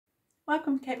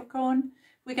Welcome Capricorn.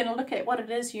 We're going to look at what it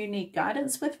is you need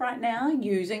guidance with right now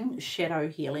using shadow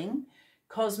healing,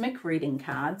 cosmic reading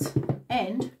cards,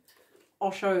 and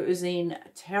Osho Zen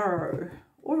Tarot.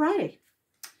 Alrighty.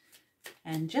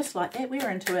 And just like that, we're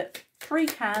into it. 3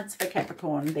 cards for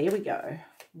Capricorn. There we go.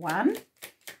 1.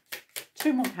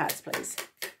 2 more cards, please.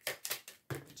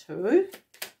 2.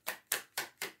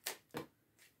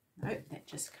 Nope, that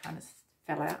just kind of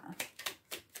fell out.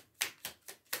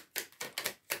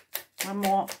 1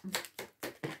 more.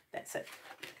 That's it.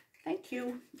 Thank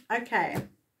you. Okay.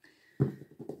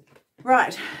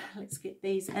 Right, let's get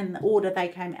these in the order they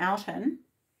came out in.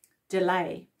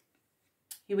 Delay.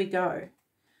 Here we go.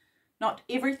 Not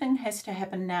everything has to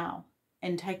happen now,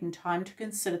 and taking time to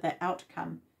consider the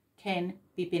outcome can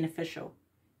be beneficial.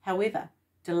 However,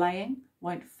 delaying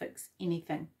won't fix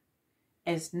anything,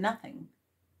 as nothing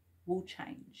will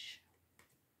change.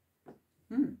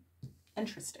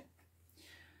 Interesting.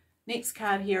 Next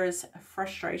card here is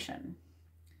frustration.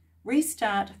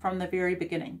 Restart from the very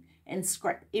beginning and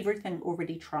scrap everything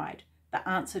already tried. The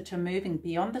answer to moving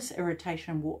beyond this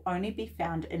irritation will only be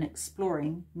found in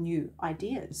exploring new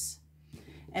ideas.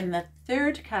 And the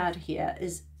third card here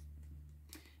is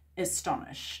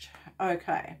astonished.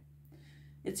 Okay.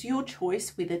 It's your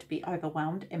choice whether to be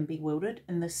overwhelmed and bewildered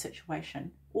in this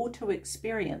situation or to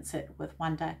experience it with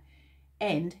wonder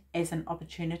and as an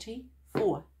opportunity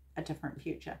for a different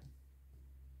future.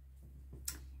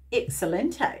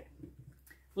 Excellente.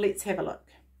 Let's have a look.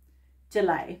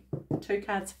 Delay. 2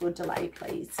 cards for delay,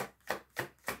 please.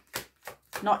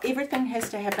 Not everything has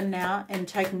to happen now, and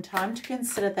taking time to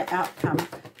consider the outcome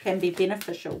can be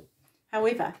beneficial.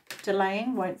 However,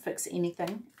 delaying won't fix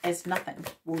anything, as nothing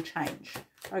will change.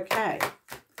 Okay.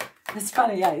 It's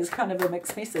funny, eh? It's kind of a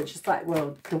mixed message. It's like,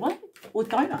 well, do I or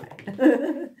don't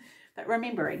I? But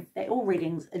remembering that all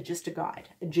readings are just a guide,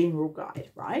 a general guide,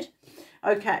 right?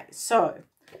 Okay, so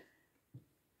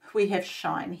we have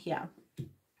shine here.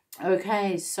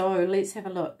 Okay, so let's have a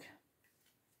look.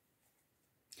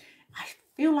 I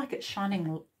feel like it's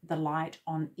shining the light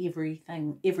on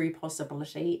everything, every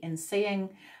possibility, and seeing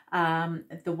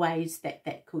the ways that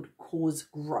that could cause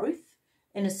growth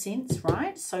in a sense,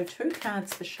 right? So 2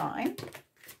 cards for shine.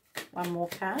 1 more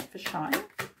card for shine.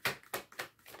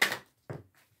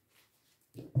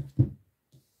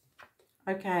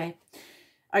 Okay.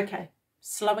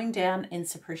 Slowing down and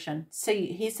suppression. See,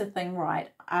 here's the thing, right?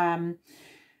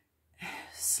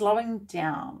 Slowing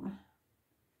down.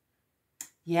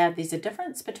 Yeah, there's a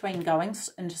difference between going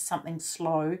into something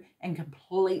slow and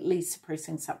completely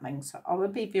suppressing something. So I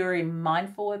would be very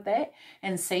mindful of that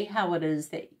and see how it is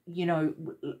that, you know,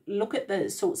 look at the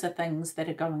sorts of things that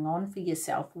are going on for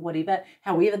yourself, whatever,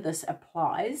 however this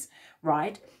applies,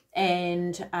 right?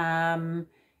 And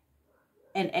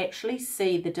actually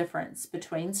see the difference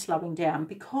between slowing down,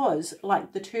 because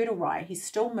like the turtle, right, he's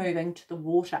still moving to the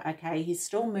water, okay, he's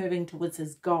still moving towards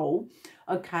his goal,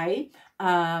 okay,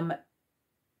 and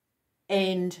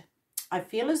I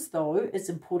feel as though it's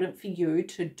important for you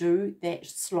to do that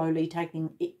slowly,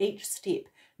 taking each step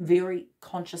very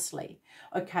consciously,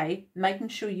 okay, making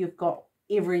sure you've got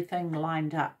everything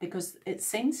lined up, because it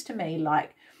seems to me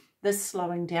like this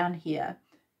slowing down here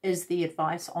is the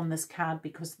advice on this card,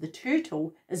 because the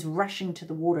turtle is rushing to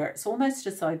the water. It's almost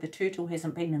as though the turtle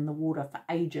hasn't been in the water for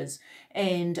ages,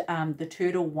 and the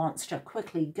turtle wants to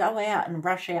quickly go out and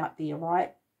rush out there,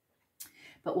 right?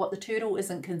 But what the turtle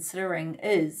isn't considering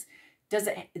is, does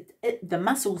the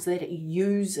muscles that it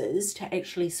uses to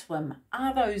actually swim,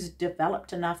 are those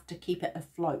developed enough to keep it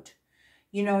afloat?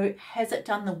 You know, has it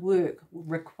done the work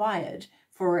required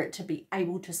for it to be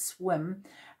able to swim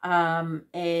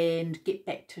and get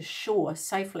back to shore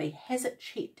safely? Has it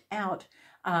checked out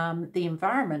the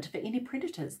environment for any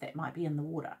predators that might be in the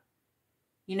water?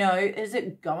 You know, is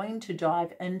it going to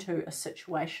dive into a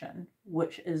situation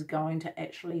which is going to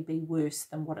actually be worse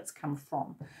than what it's come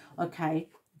from? Okay,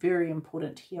 very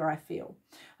important here, I feel.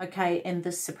 Okay, and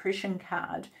this suppression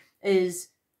card is,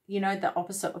 you know, the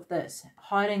opposite of this.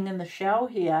 Hiding in the shell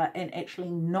here and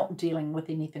actually not dealing with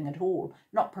anything at all.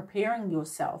 Not preparing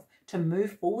yourself to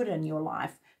move forward in your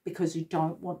life because you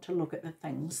don't want to look at the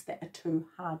things that are too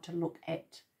hard to look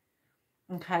at.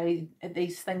 Okay,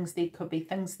 these things, there could be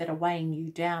things that are weighing you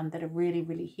down that are really,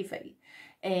 really heavy.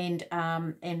 And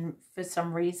for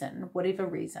some reason, whatever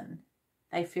reason,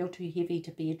 they feel too heavy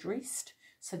to be addressed.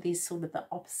 So there's sort of the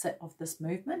opposite of this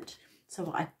movement.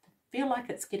 So I feel like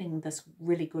it's getting this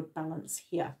really good balance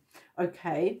here.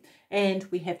 Okay, and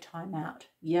we have time out.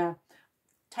 Yeah,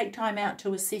 take time out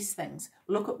to assess things.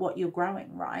 Look at what you're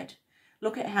growing, right?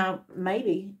 Look at how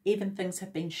maybe even things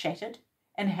have been shattered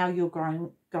and how you're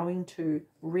going to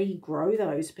regrow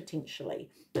those potentially.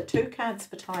 But 2 cards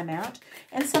for time out.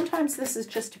 And sometimes this is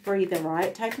just a breather,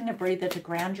 right? Taking a breather to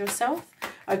ground yourself,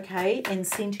 okay, and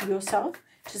center yourself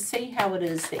to see how it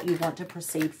is that you want to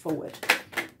proceed forward.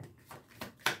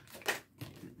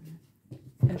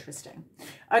 Interesting.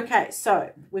 Okay,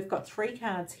 so we've got 3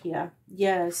 cards here.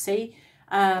 Yeah, see?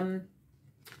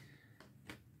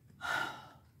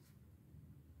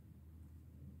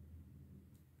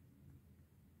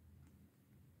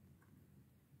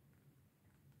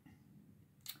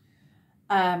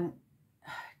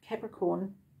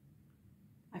 Capricorn,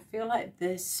 I feel like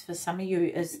this, for some of you,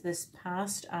 is this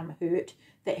past hurt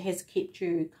that has kept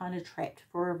you kind of trapped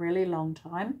for a really long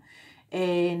time.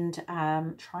 And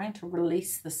trying to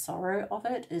release the sorrow of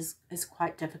it is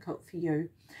quite difficult for you.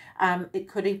 It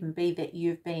could even be that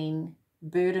you've been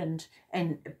burdened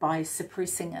and by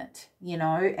suppressing it, you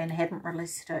know, and haven't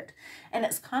released it. And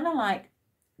it's kind of like,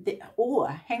 or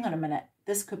hang on a minute,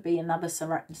 this could be another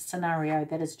scenario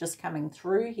that is just coming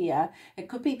through here. It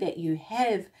could be that you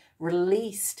have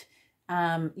released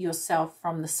yourself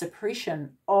from the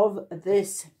suppression of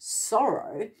this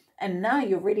sorrow, and now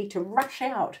you're ready to rush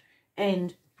out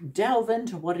and delve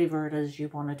into whatever it is you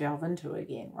want to delve into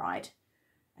again, right?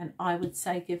 And I would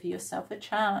say give yourself a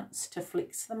chance to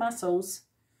flex the muscles,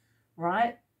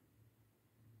 right?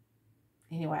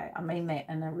 Anyway, I mean that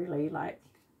in a really like,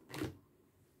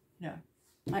 you know,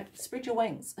 like spread your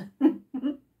wings.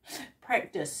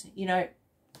 Practice, you know,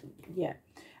 yeah.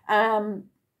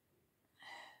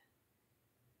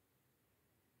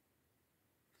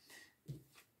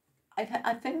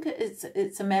 I think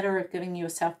it's a matter of giving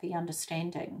yourself the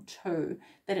understanding too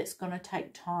that it's going to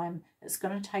take time. It's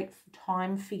going to take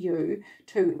time for you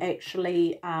to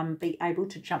actually be able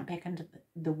to jump back into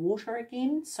the water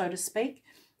again, so to speak.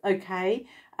 Okay.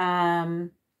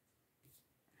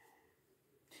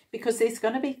 Because there's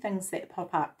going to be things that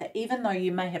pop up that even though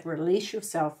you may have released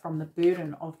yourself from the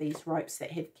burden of these ropes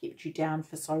that have kept you down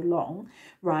for so long,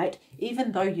 right,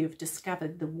 even though you've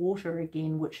discovered the water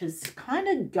again, which is kind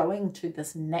of going to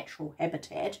this natural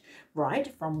habitat,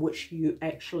 right, from which you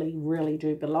actually really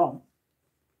do belong.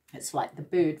 It's like the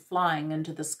bird flying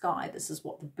into the sky. This is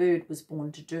what the bird was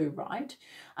born to do, right?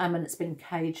 And it's been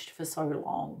caged for so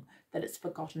long that it's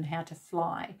forgotten how to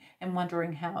fly and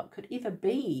wondering how it could ever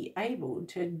be able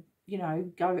to, you know,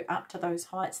 go up to those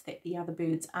heights that the other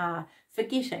birds are,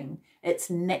 forgetting its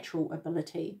natural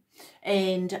ability.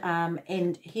 And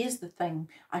here's the thing,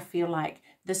 I feel like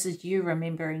this is you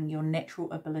remembering your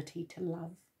natural ability to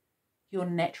love, your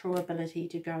natural ability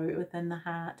to go within the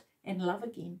heart and love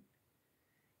again.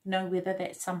 Know whether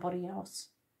that's somebody else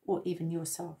or even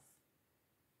yourself.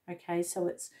 Okay, so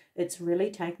it's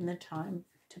really taking the time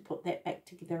to put that back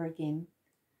together again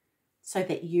so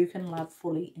that you can love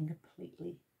fully and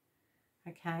completely.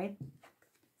 Okay,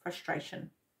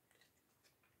 frustration.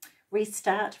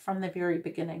 Restart from the very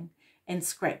beginning and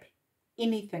scrap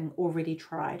anything already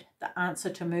tried. The answer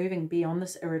to moving beyond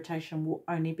this irritation will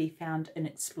only be found in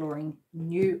exploring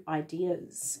new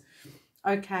ideas.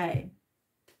 Okay.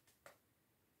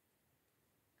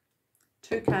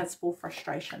 2 cards for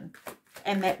frustration.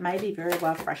 And that may be very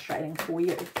well frustrating for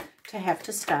you to have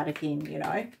to start again, you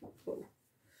know.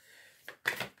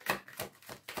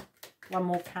 One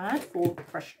more card for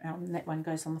frustration. That one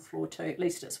goes on the floor too. At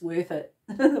least it's worth it.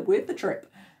 Worth the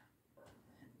trip.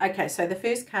 Okay, so the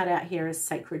first card out here is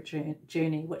Sacred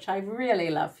Journey, which I really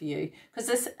love for you.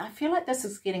 Because I feel like this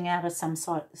is getting out of some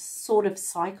sort of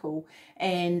cycle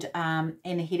and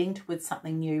heading towards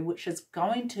something new, which is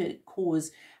going to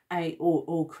cause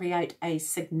or create a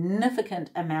significant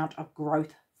amount of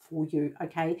growth for you,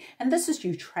 okay? And this is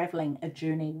you traveling a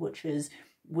journey which is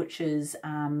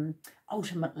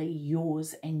ultimately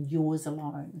yours and yours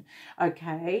alone,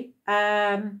 okay?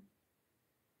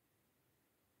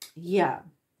 Yeah.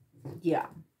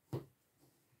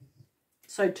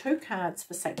 So 2 cards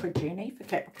for Sacred Journey for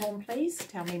Capricorn, please.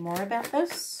 Tell me more about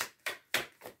this.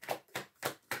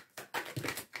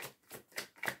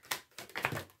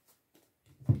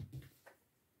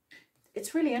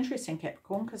 It's really interesting,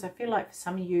 Capricorn, because I feel like for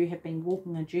some of you have been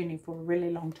walking a journey for a really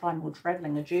long time or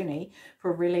traveling a journey for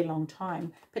a really long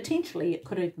time. Potentially, it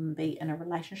could even be in a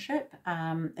relationship.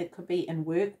 It could be in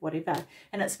work, whatever.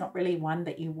 And it's not really one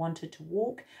that you wanted to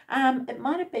walk. It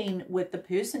might have been with the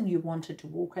person you wanted to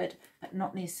walk it, but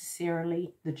not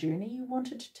necessarily the journey you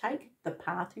wanted to take, the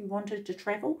path you wanted to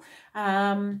travel.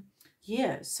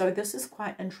 Yeah, so this is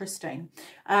quite interesting.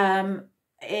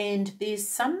 And there's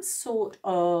some sort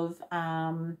of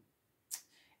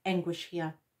anguish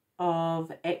here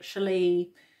of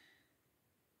actually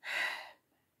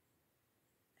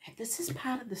this is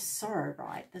part of the sorrow,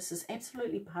 right? This is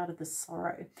absolutely part of the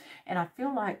sorrow. And I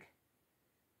feel like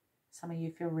some of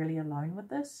you feel really alone with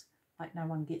this, like no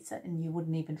one gets it, and you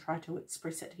wouldn't even try to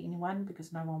express it to anyone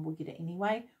because no one will get it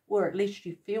anyway, or at least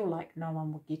you feel like no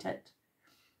one will get it,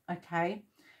 okay?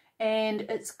 And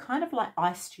it's kind of like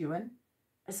ice stewing.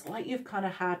 It's like you've kind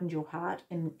of hardened your heart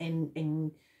and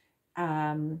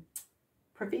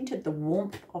prevented the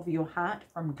warmth of your heart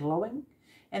from glowing.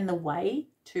 And the way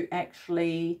to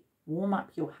actually warm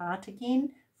up your heart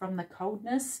again from the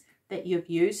coldness that you've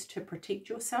used to protect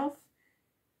yourself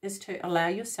is to allow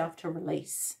yourself to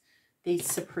release these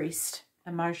suppressed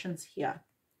emotions here,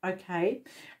 okay?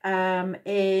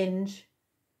 And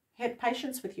have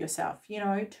patience with yourself, you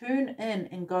know, turn in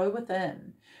and go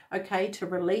within, okay, to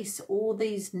release all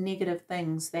these negative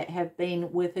things that have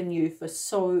been within you for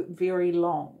so very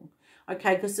long,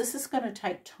 okay, because this is going to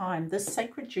take time. This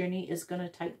sacred journey is going to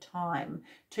take time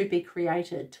to be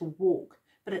created, to walk,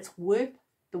 but it's worth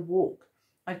the walk,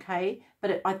 okay?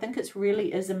 But I think it's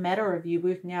really is a matter of you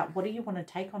working out, what do you want to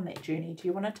take on that journey? Do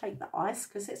you want to take the ice?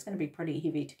 Because that's going to be pretty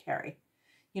heavy to carry.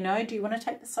 You know, do you want to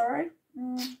take the sorrow?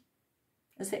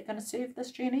 Is that going to serve this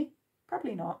journey?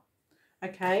 Probably not.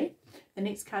 Okay, the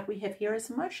next card we have here is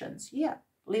emotions. Yeah,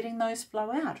 letting those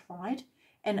flow out, right?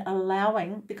 And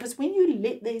allowing, because when you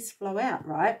let these flow out,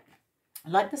 right,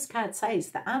 like this card says,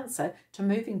 the answer to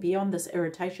moving beyond this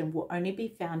irritation will only be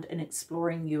found in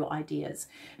exploring new ideas.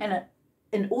 And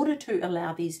in order to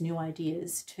allow these new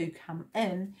ideas to come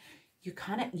in, you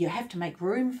have to make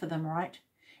room for them, right?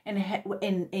 And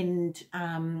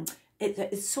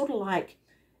it's sort of like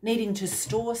needing to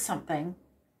store something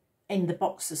and the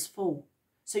box is full.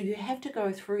 So you have to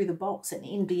go through the box and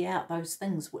empty out those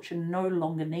things which are no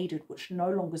longer needed, which no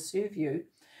longer serve you,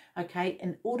 okay,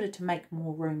 in order to make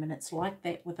more room. And it's like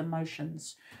that with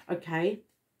emotions, okay?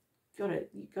 You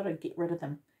gotta get rid of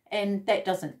them. And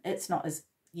it's not as,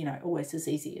 you know, always as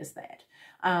easy as that.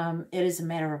 It is a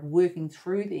matter of working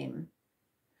through them,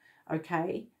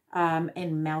 okay,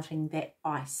 and melting that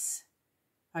ice.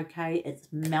 Okay, it's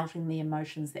melting the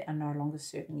emotions that are no longer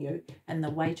serving you. And the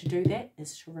way to do that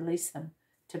is to release them,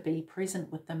 to be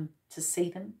present with them, to see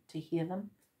them, to hear them,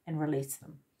 and release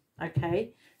them.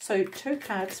 Okay, so 2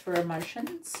 cards for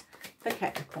emotions for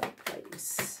Capricorn,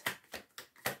 please.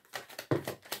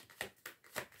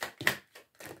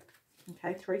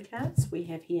 Okay, 3 cards we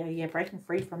have here. Yeah, breaking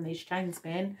free from these chains,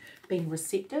 man. Being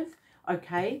receptive,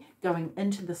 okay, going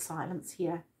into the silence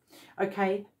here.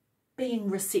 Okay, being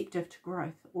receptive to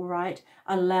growth, all right?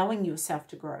 Allowing yourself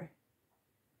to grow,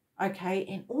 okay?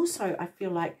 And also, I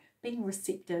feel like being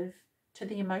receptive to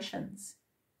the emotions,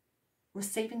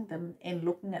 receiving them and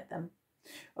looking at them,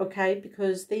 okay?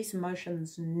 Because these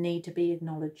emotions need to be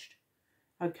acknowledged,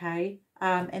 okay?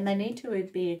 And they need to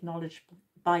be acknowledged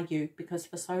by you, because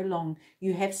for so long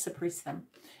you have suppressed them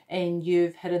and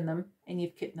you've hidden them and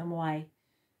you've kept them away.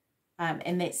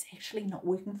 And that's actually not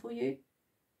working for you.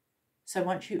 So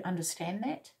once you understand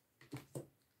that,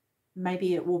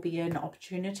 maybe it will be an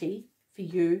opportunity for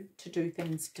you to do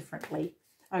things differently.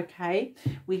 Okay,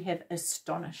 we have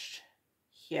astonished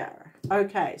here.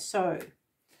 Okay, so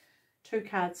 2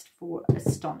 cards for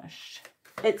astonished.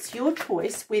 It's your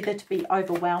choice whether to be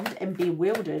overwhelmed and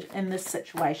bewildered in this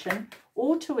situation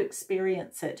or to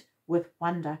experience it with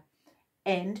wonder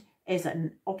and as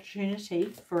an opportunity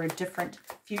for a different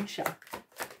future.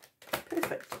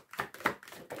 Perfect.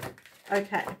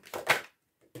 Okay.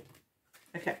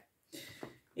 Okay.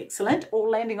 Excellent. All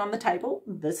landing on the table.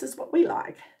 This is what we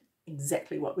like.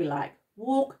 Exactly what we like.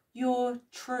 Walk your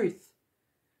truth.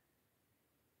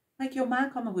 Make your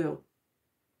mark on the wheel.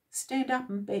 Stand up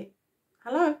and be,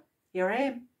 hello, here I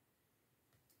am.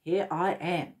 Here I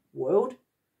am, world.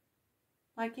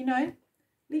 Like, you know,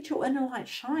 let your inner light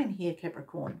shine here,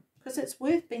 Capricorn, because it's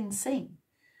worth being seen,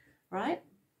 right?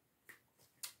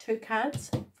 2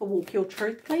 cards for Walk Your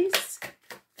Truth, please.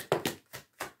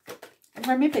 And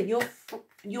remember,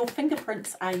 your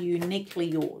fingerprints are uniquely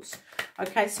yours.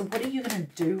 Okay, so what are you going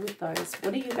to do with those?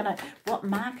 What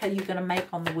mark are you going to make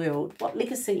on the world? What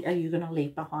legacy are you going to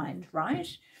leave behind, right?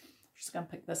 I'm just going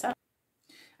to pick this up.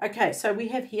 Okay, so we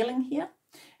have healing here.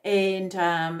 And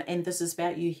this is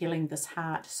about you healing this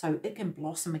heart so it can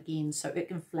blossom again, so it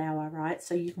can flower, right?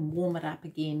 So you can warm it up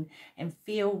again and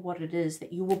feel what it is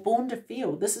that you were born to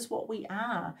feel. This is what we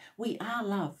are. We are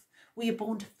love. We are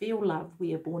born to feel love.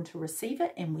 We are born to receive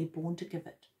it, and we're born to give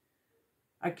it.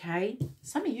 Okay?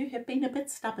 Some of you have been a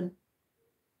bit stubborn.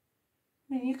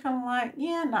 And you're kind of like,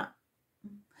 yeah, nah.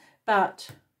 But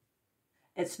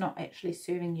it's not actually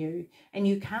serving you, and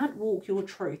you can't walk your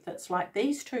truth. It's like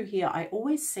these 2 here I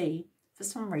always see For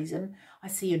some reason, I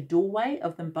see a doorway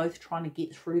of them both trying to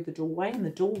get through the doorway, and the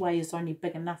doorway is only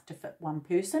big enough to fit one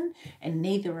person, and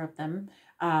neither of them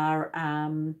are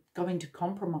going to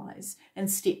compromise and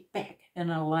step back and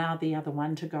allow the other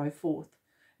one to go forth.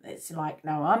 It's like,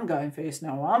 no, I'm going first,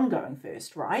 no, I'm going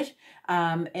first, right?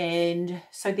 And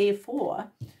so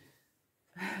therefore,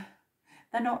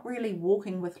 they're not really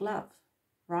walking with love,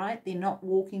 right? They're not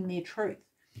walking their truth.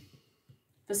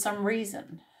 For some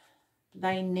reason,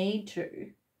 they need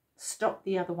to stop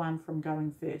the other one from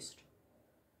going first,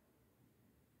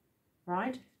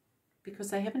 right? Because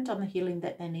they haven't done the healing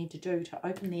that they need to do to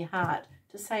open their heart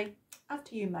to say,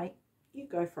 after you, mate, you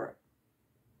go for it.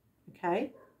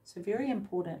 Okay? So very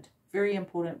important,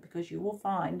 because you will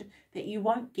find that you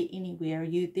won't get anywhere.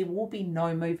 There will be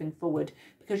no moving forward,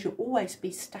 because you'll always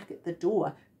be stuck at the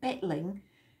door, battling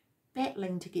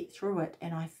to get through it.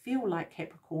 And I feel like,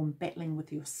 Capricorn, battling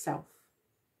with yourself,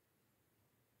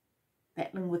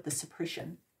 battling with the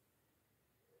suppression,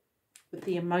 with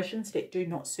the emotions that do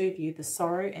not serve you, the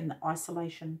sorrow and the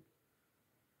isolation.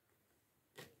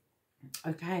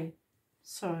 Okay,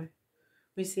 so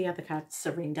where's the other card?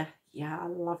 Surrender. Yeah, I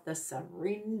love the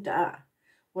surrender.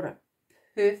 What a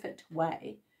perfect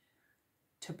way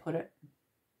to put it.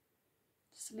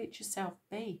 Just let yourself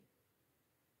be.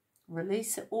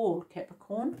 Release it all,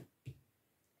 Capricorn,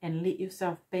 and let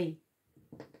yourself be.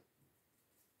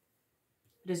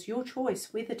 It is your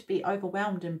choice whether to be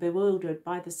overwhelmed and bewildered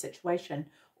by the situation,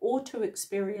 or to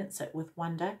experience it with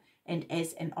wonder and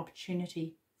as an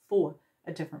opportunity for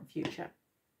a different future.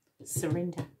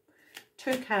 Surrender.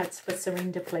 2 cards for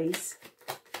surrender, please,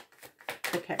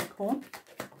 for Capricorn.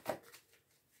 Don't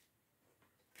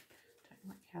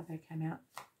like how they came out.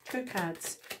 2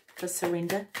 cards for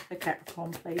surrender for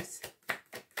Capricorn, please.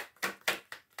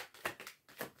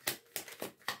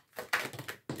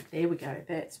 There we go.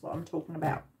 That's what I'm talking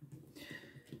about.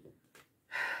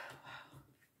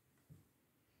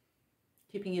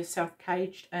 Keeping yourself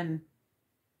caged in,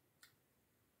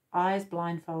 eyes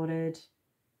blindfolded.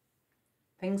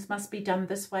 Things must be done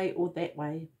this way or that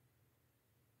way.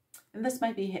 And this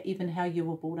may be even how you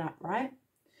were brought up, right?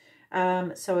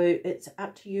 So it's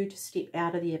up to you to step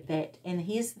out of that. And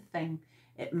here's the thing.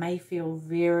 It may feel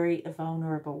very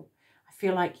vulnerable. I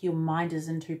feel like your mind is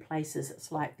in 2 places.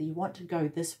 It's like you want to go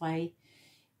this way,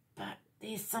 but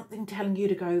there's something telling you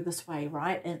to go this way,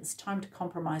 right? And it's time to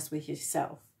compromise with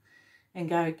yourself and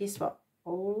go, guess what?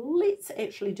 Let's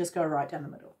actually just go right down the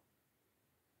middle.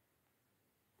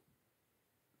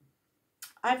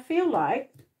 I feel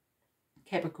like,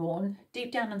 Capricorn,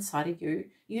 deep down inside of you,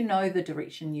 you know the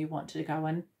direction you want to go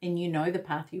in, and you know the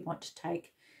path you want to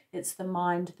take. It's the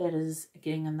mind that is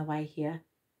getting in the way here.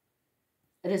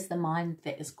 It is the mind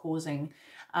that is causing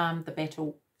the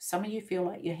battle. Some of you feel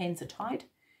like your hands are tied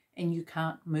and you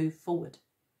can't move forward.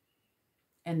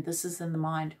 And this is in the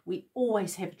mind. We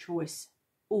always have a choice.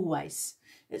 Always.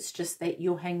 It's just that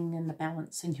you're hanging in the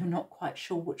balance and you're not quite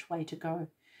sure which way to go.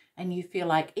 And you feel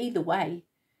like either way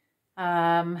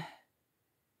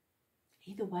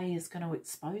is going to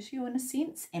expose you in a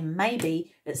sense. And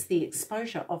maybe it's the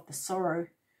exposure of the sorrow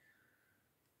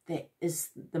that is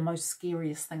the most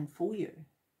scariest thing for you.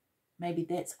 Maybe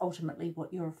that's ultimately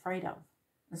what you're afraid of.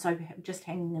 And so just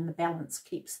hanging in the balance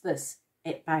keeps this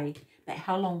at bay. But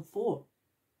how long for?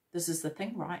 This is the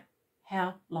thing, right?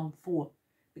 How long for?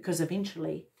 Because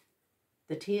eventually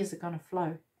the tears are going to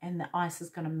flow and the ice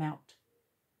is going to melt.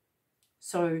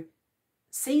 So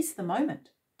seize the moment.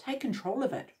 Take control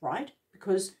of it, right?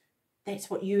 Because that's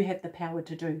what you have the power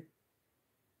to do.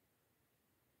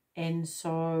 And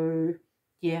so,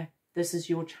 yeah, this is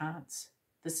your chance.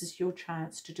 This is your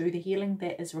chance to do the healing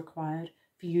that is required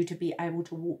for you to be able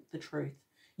to walk the truth.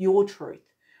 Your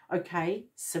truth. Okay?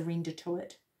 Surrender to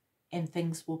it. And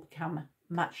things will become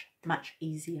much, much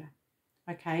easier.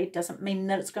 Okay? Doesn't mean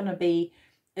that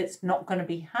it's not going to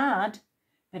be hard,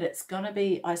 but it's going to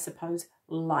be, I suppose,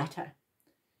 lighter.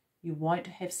 You won't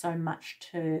have so much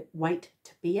weight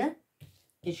to bear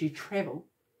as you travel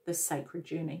this sacred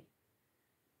journey.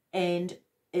 And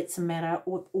it's a matter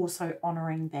of also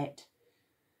honouring that,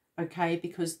 okay,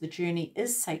 because the journey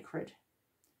is sacred.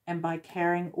 And by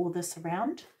carrying all this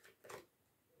around,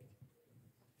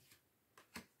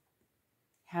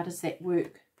 how does that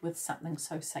work with something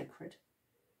so sacred?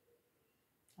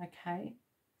 Okay.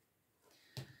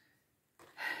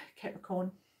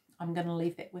 Capricorn, I'm going to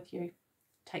leave that with you.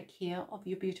 Take care of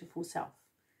your beautiful self.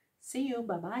 See you.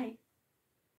 Bye-bye.